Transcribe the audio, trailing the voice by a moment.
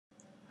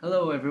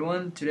Hello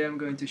everyone, today I'm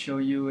going to show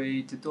you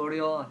a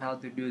tutorial on how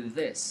to do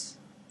this.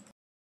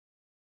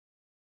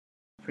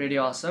 Pretty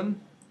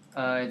awesome.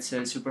 It's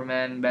a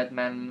Superman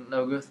Batman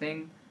logo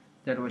thing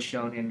that was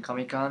shown in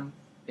Comic-Con.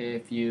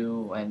 If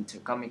you went to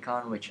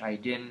Comic-Con, which I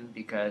didn't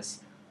because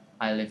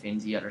I live in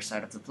the other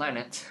side of the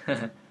planet.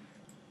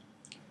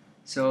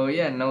 So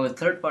yeah, no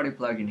third-party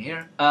plugin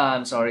here.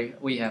 I'm sorry,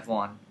 we have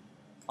one,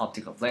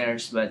 Optical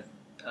Flares, but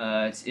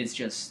it's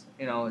just,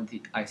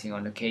 the icing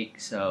on the cake.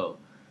 So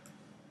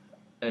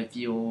if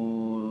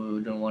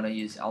you don't want to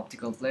use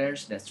optical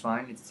flares, that's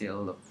fine, it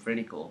still looks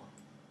pretty cool.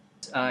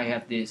 I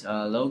have this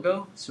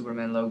logo,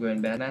 Superman logo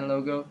and Batman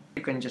logo.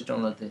 You can just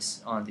download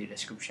this on the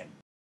description.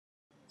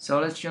 So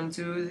let's jump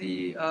to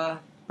the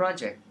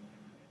project.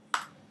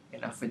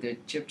 Enough with the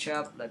chip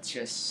chop, let's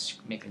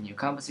just make a new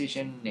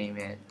composition, name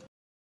it,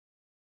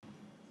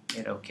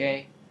 hit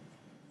OK,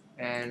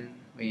 and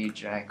we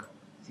drag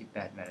the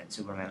Batman and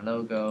Superman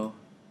logo.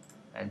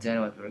 And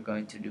then what we're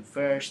going to do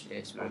first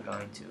is we're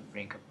going to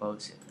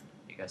pre-compose it,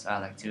 because I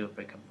like to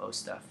pre-compose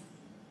stuff.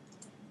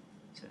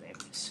 So name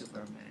it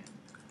Superman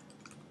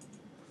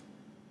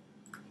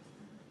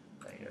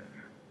layer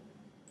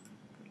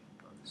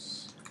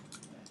pre-compose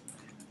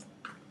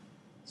Batman.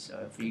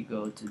 So if we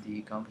go to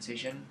the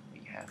composition,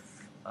 we have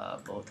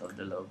both of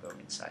the logo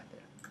inside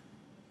there.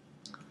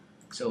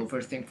 So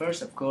first thing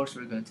first, of course,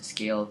 we're going to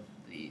scale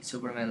the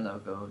Superman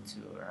logo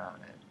to around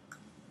it.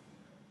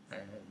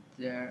 And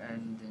there,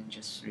 and then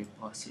just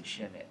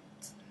reposition it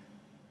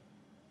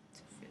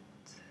to fit.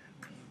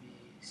 Maybe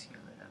scale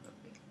it up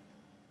a bit.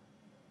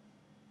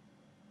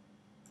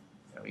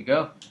 There we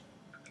go.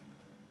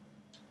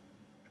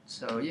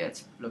 So yeah,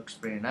 it looks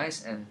pretty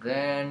nice. And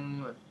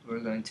then what we're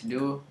going to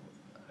do,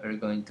 we're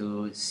going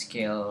to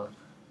scale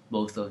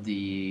both of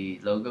the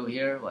logo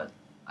here. What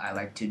I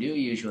like to do,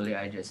 usually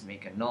I just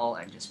make a null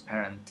and just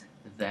parent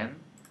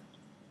them.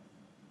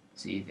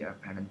 See, they are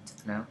parent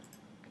now.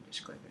 You can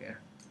just click it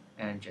here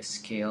and just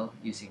scale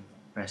using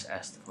press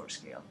S for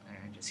scale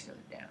and just scale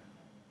it down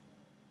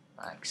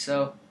like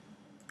so.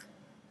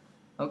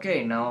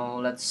 Okay, now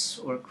let's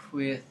work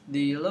with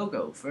the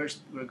logo.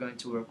 First we're going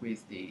to work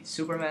with the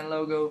Superman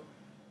logo,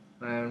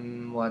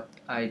 and what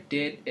I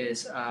did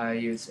is I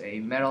use a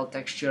metal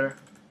texture.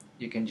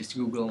 You can just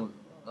Google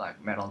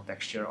like metal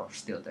texture or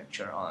steel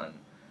texture on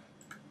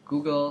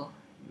Google.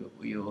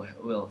 You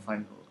will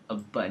find a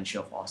bunch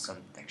of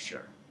awesome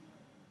texture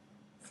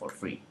for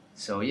free.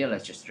 So yeah,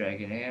 let's just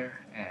drag in here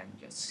and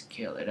just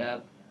scale it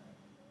up,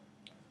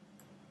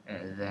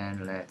 and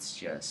then let's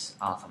just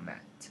alpha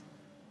matte.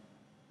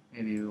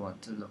 Maybe we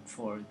want to look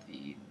for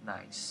the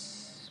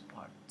nice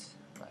part,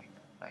 like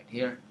right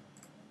here.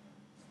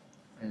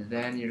 And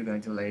then you're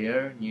going to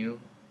layer, new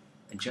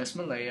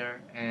adjustment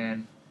layer,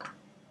 and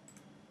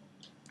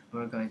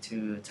we're going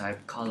to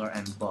type color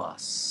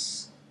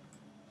emboss.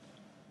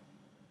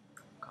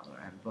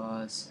 Color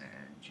emboss,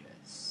 and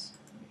just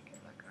make it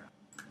like a,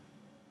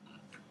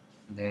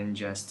 then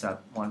just type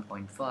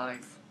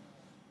 1.5.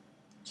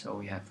 So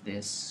we have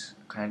this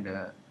kind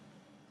of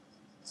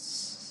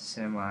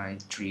semi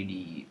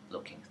 3D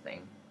looking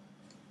thing.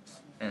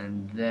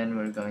 And then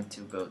we're going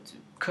to go to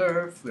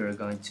curve. We're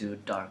going to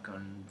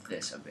darken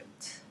this a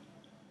bit.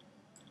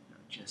 No,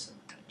 just a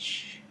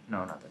touch. No,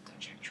 not a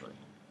touch actually.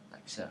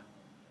 Like so.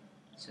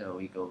 So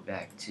we go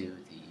back to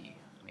the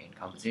main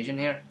composition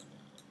here.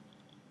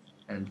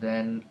 And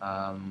then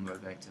we're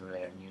going to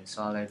layer new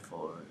solid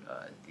for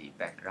the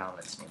background.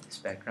 Let's name this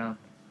background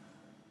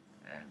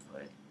and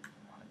put it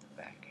on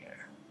the back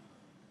here.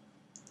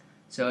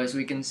 So as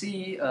we can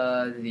see,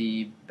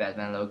 the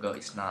Batman logo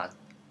is not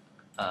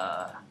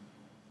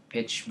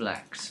pitch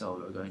black, so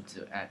we're going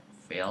to add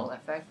veil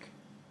effect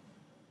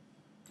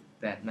to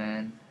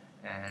Batman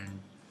and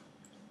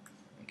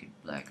make it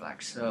black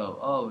like so.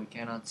 Oh, we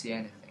cannot see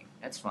anything.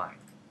 That's fine.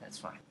 That's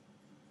fine.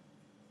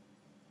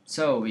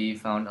 So we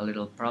found a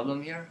little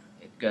problem here.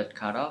 It got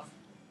cut off.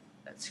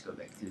 Let's go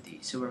back to the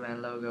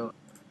Superman logo.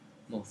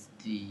 Move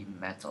the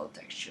metal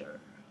texture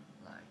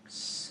like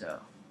so.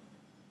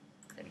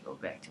 Then go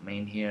back to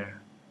main here.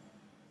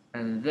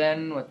 And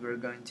then what we're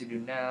going to do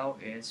now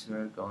is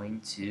we're going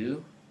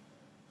to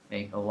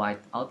make a white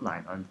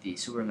outline on the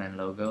Superman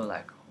logo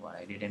like what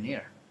I did in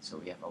here. So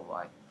we have a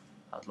white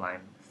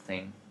outline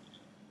thing.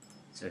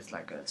 So it's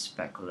like a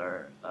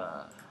specular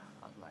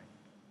outline.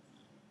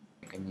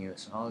 Make a new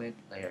solid,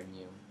 layer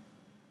new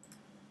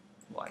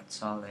white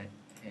solid,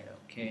 hit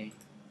OK.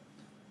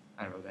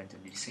 And we're going to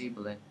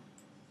disable it.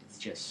 It's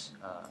just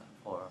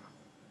for,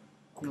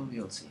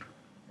 you'll see.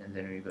 And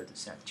then we go to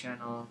set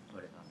channel,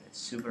 put it on the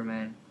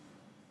Superman,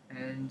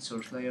 and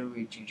source layer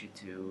we change it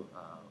to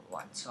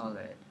white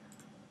solid,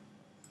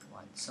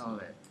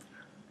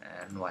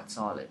 and white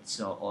solid.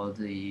 So all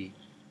the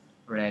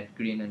red,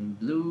 green, and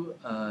blue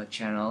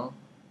channel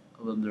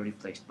will be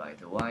replaced by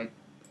the white.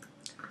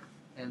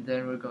 And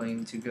then we're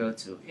going to go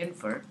to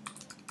invert,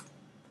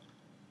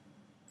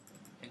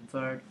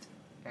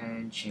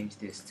 and change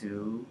this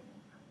to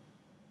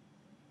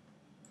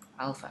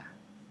alpha.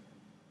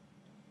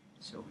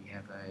 So we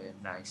have a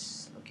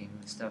nice looking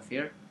stuff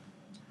here.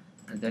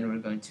 and then we're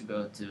going to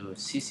go to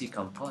CC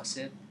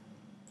Composite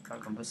or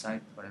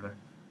Composite, whatever,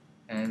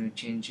 and we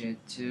change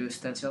it to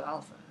Stencil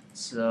Alpha.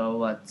 So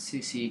what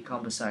CC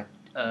Composite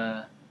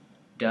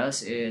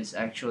does is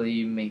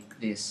actually make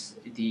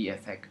the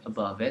effect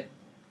above it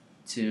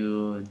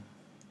to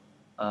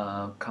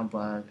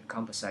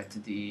composite to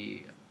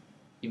the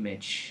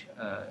image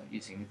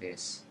using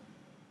this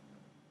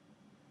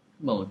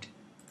mode.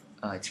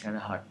 It's kind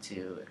of hard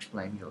to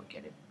explain, you'll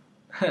get it.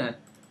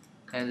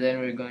 And then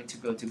we're going to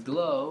go to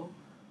glow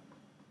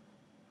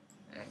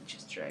and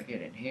just drag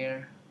it in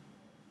here.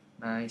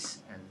 Nice.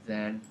 And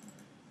then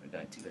we're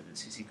going to go to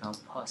CC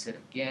Composite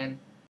again.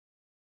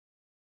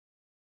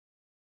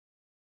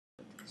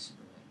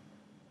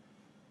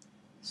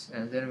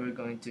 And then we're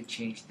going to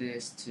change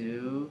this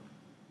to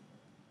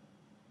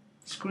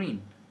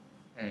screen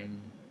and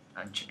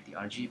uncheck the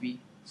RGB,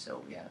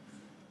 so we have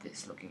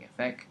this looking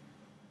effect.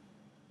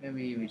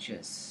 Maybe we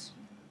just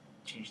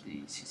change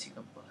the CC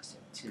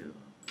Composite to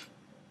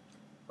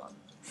about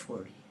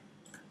 40.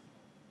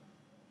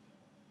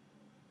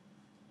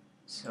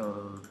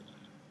 So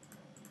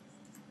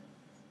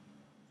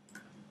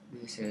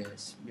this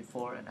is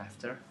before and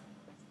after,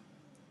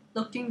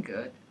 looking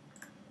good.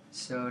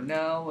 So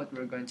now what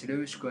we're going to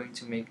do is going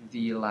to make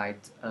the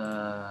light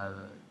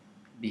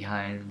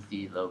behind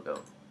the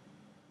logo.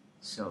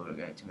 So we're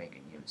going to make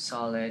a new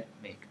solid,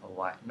 make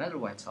another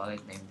white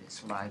solid, name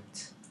this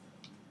light,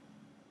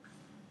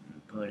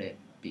 and put it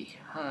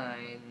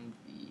behind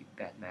the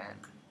Batman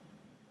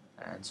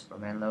and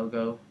Superman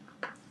logo.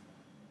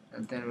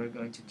 And then we're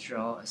going to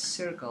draw a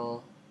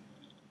circle,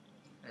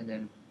 and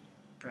then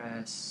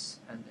press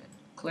and then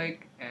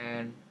click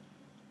and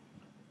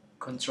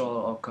Control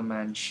or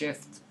Command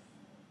Shift.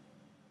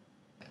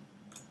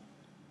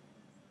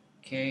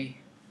 Okay,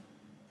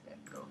 then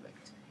go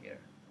back to here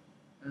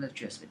and let's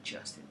just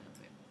adjust it a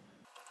bit.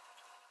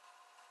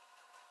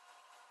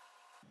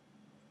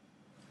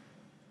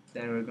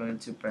 Then we're going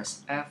to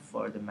press F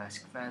for the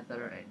mask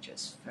feather and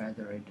just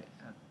feather it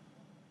a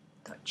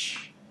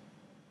touch.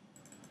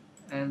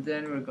 And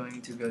then we're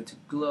going to go to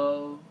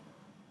glow,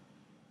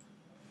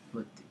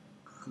 put the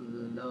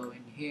glow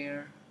in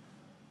here,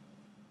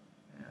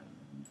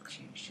 and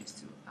change this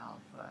to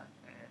alpha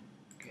and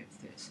give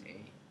this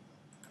a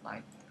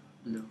light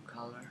blue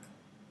color.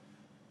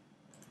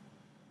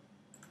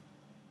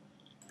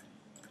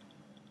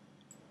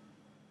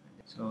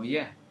 So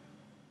yeah,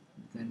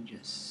 then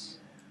just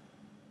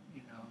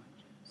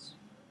just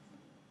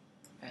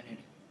edit it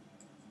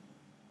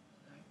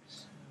like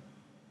so.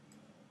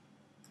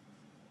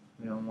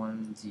 We don't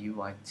want the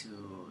white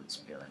to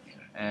spill in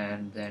here.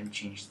 And then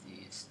change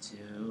this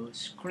to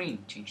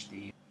screen.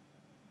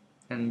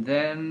 And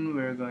then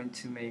we're going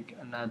to make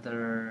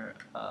another.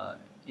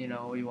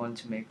 We want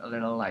to make a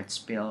little light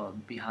spill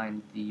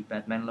behind the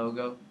Batman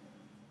logo.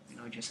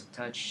 Just a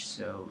touch.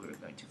 So we're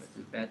going to go to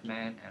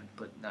Batman and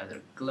put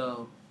another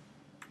glow.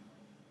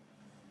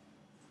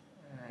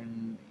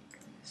 And make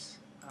this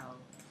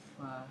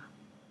alpha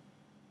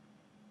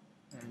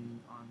and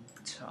on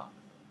top.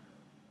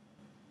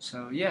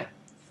 So yeah,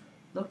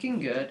 looking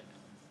good.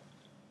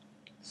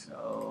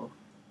 So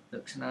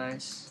looks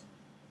nice.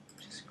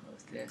 Just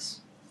close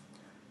this.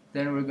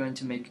 Then we're going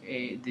to make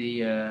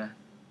the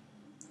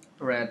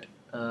red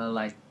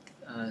light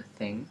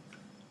thing.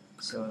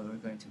 So we're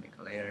going to make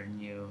a layer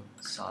new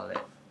solid.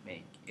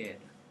 Make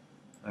it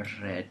a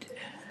red.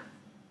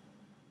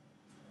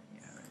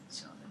 Yeah, red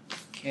solid.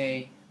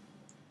 Okay.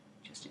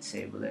 Just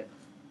disable it.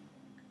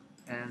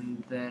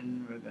 And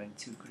then we're going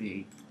to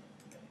create,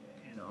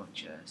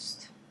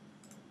 just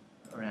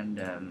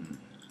random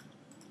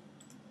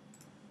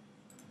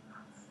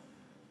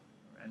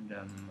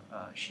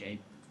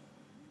shape,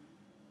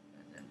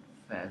 and then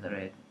feather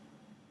it,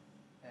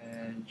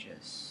 and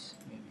just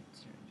maybe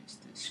turn this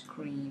to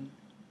screen,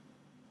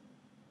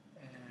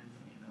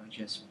 and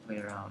just play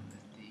around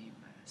with the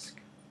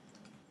mask.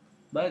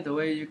 By the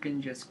way, you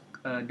can just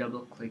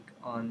double click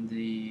on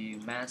the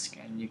mask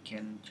and you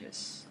can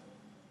just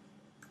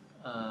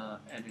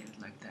edit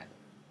it like that.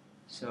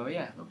 So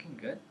yeah, looking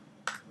good.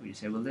 We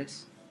disable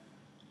this,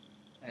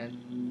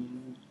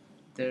 and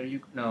there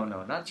you no,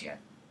 not yet.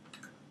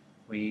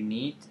 We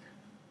need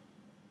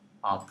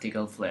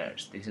optical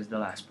flares. This is the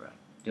last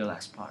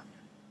part.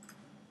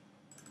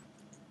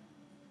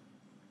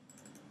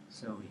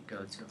 So we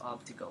go to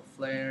optical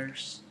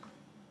flares,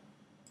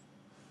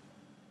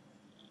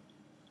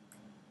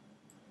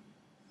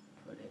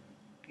 put it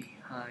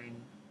behind,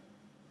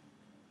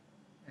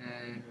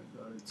 and we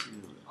go to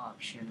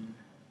option,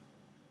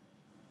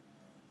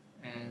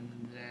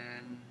 and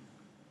then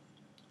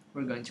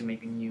we're going to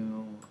make a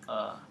new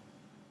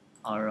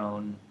our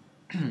own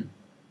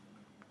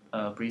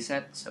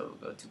preset. So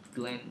we'll go to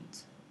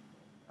blend,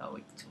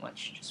 wait, too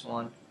much, just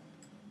one,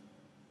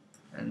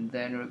 and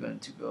then we're going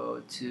to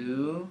go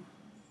to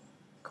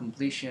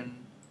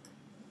completion,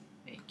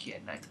 make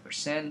it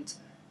 90%,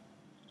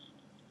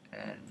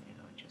 and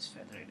just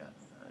feather it up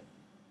a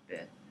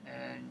bit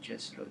and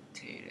just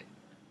rotate it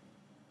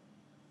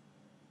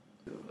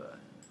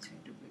to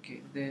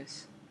duplicate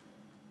this,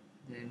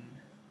 then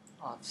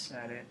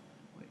offset it.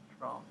 Wait,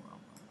 wrong.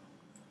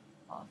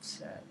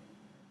 Offset,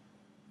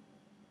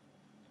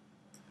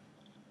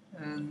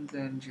 and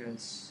then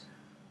just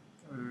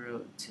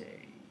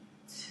rotate.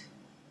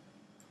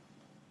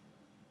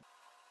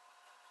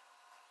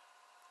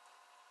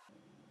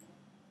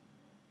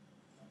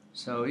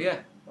 So yeah,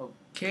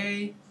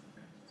 okay.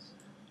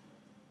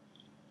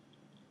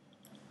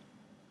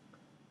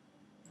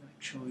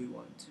 Actually,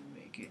 want to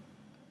make it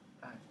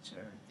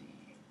after the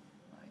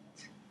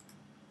light.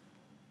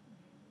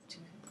 To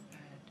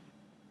add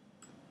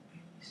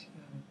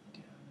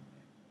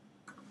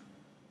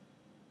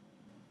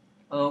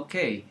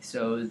okay,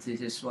 so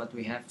this is what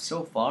we have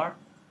so far.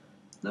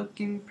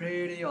 Looking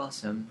pretty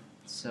awesome.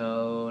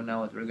 So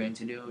now what we're going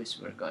to do is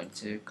we're going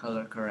to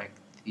color correct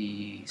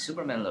the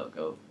Superman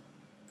logo.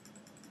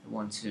 We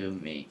want to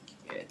make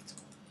it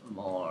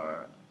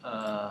more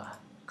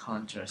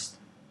contrast.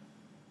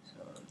 So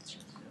let's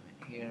just zoom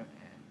in here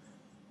and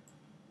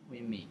we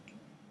make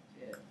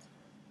it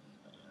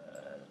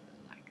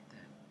like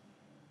that.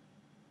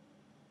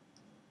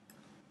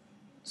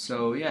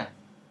 So yeah,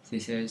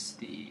 this is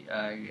the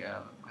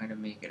kind of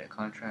make it a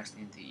contrast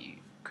in the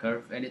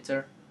curve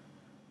editor.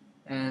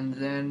 And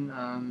then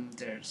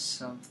there's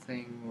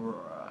something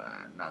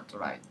not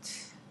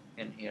right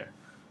in here.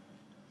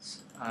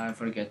 So I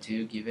forget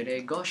to give it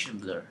a Gaussian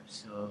blur.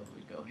 So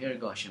we go here,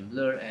 Gaussian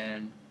blur,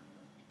 and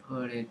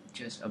put it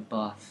just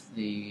above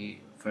the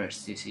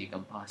first CC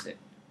composite.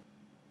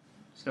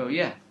 So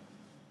yeah,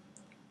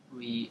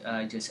 we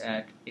just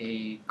add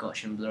a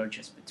Gaussian blur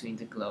just between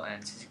the glow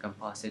and CC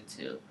composite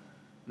to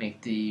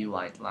make the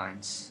white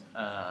lines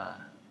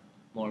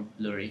more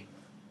blurry.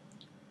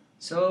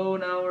 So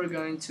now we're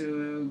going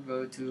to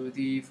go to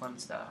the fun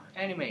stuff,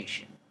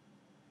 animation.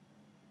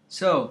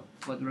 So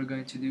what we're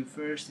going to do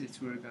first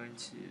is we're going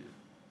to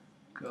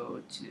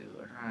go to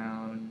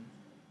around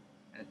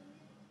at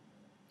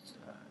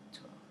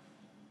 12.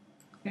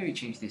 Maybe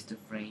change this to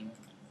frame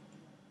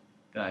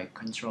by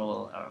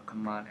control or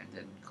command and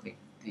then click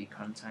the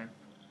current time.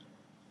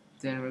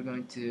 Then we're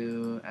going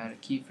to add a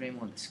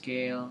keyframe on the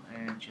scale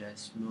and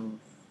just move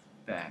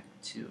back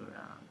to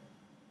around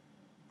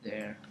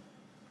there.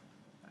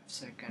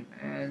 Second,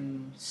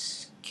 and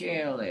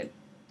scale it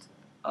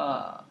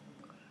up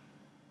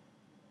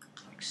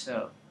like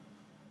so.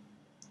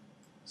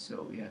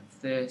 So we have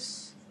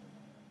this,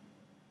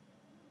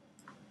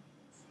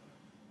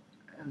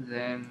 and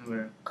then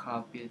we'll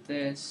copy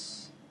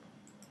this,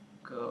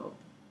 go.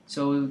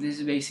 So this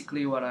is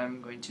basically what I'm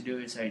going to do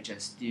is I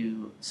just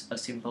do a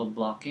simple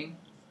blocking.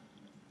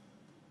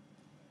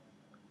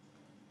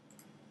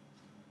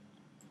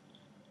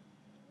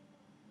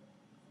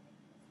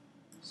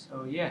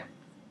 So yeah.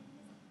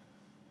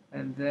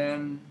 And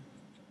then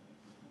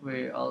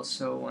we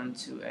also want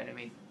to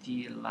animate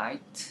the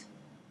light,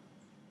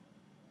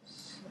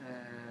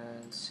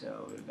 and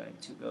so we're going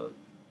to go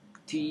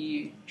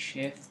T,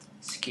 Shift,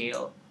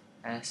 Scale,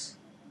 S,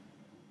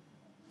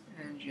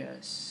 and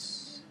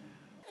just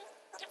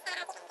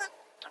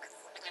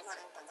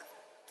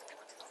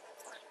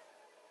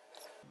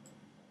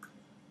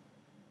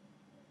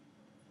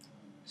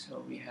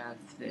so we have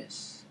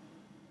this,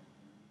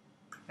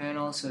 and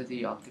also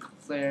the optical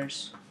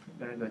flares.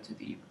 We're gonna go to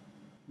the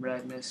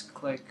brightness,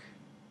 click,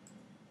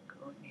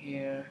 go in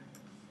here,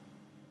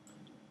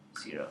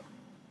 0.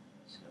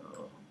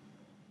 So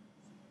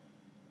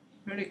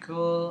pretty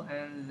cool.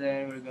 And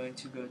then we're going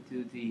to go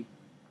to the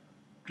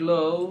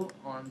glow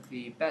on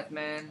the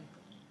Batman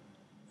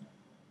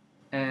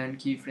and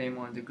keyframe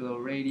on the glow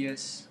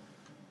radius.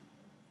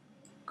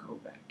 Go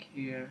back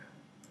here,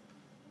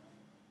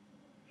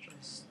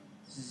 just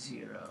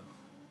 0.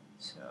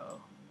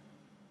 So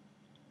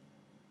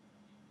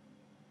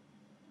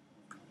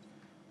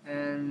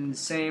and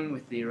same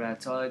with the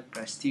red solid,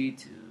 press T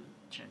to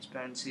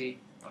transparency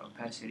or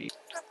opacity.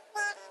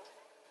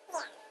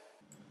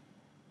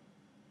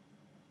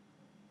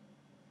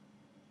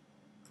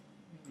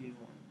 Maybe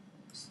want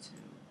this to.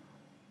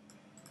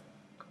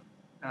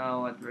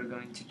 Now what we're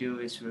going to do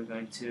is we're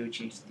going to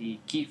change the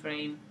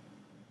keyframe,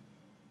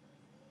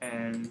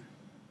 and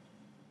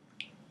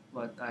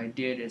what I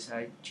did is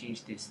I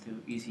changed this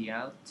to easy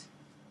out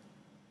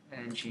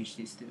and change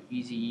this to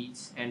easy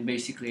ease, and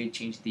basically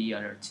change the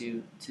other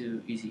two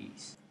to easy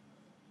ease.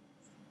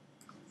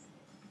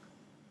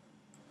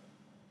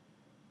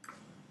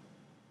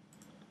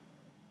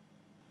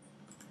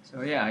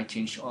 So yeah, I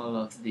changed all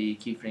of the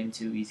keyframe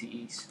to easy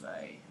ease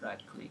by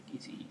right click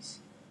easy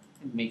ease.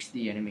 It makes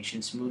the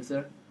animation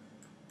smoother.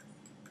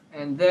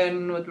 And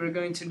then what we're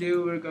going to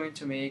do, we're going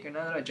to make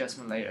another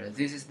adjustment layer.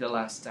 This is the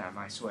last time,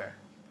 I swear.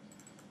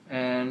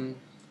 And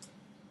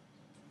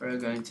we're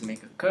going to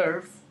make a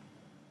curve,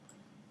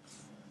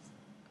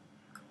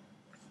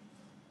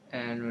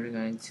 and we're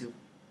going to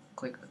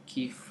click a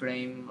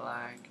keyframe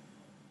like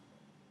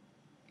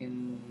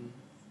in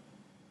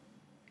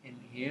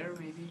here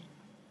maybe,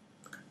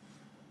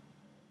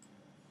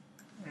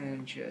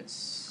 and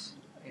just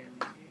in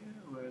here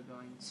we're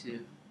going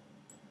to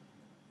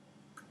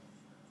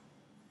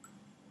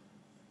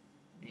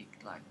make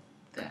like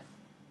that.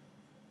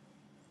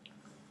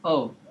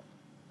 Oh,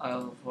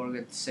 I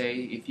forgot to say,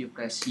 if you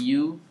press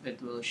U,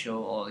 it will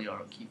show all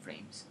your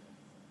keyframes.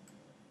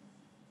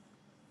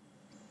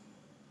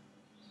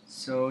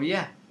 So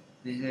yeah,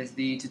 this is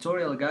the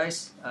tutorial,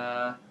 guys.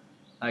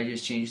 I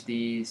just changed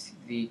the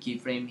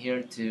keyframe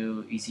here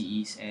to easy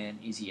ease and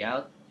easy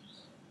out.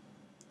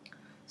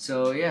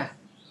 So yeah,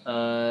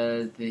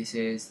 this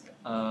is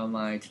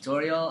my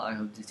tutorial. I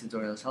hope this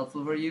tutorial is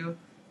helpful for you.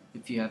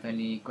 If you have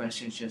any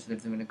questions, just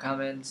leave them in the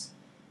comments,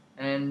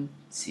 and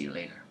see you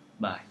later.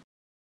 Bye.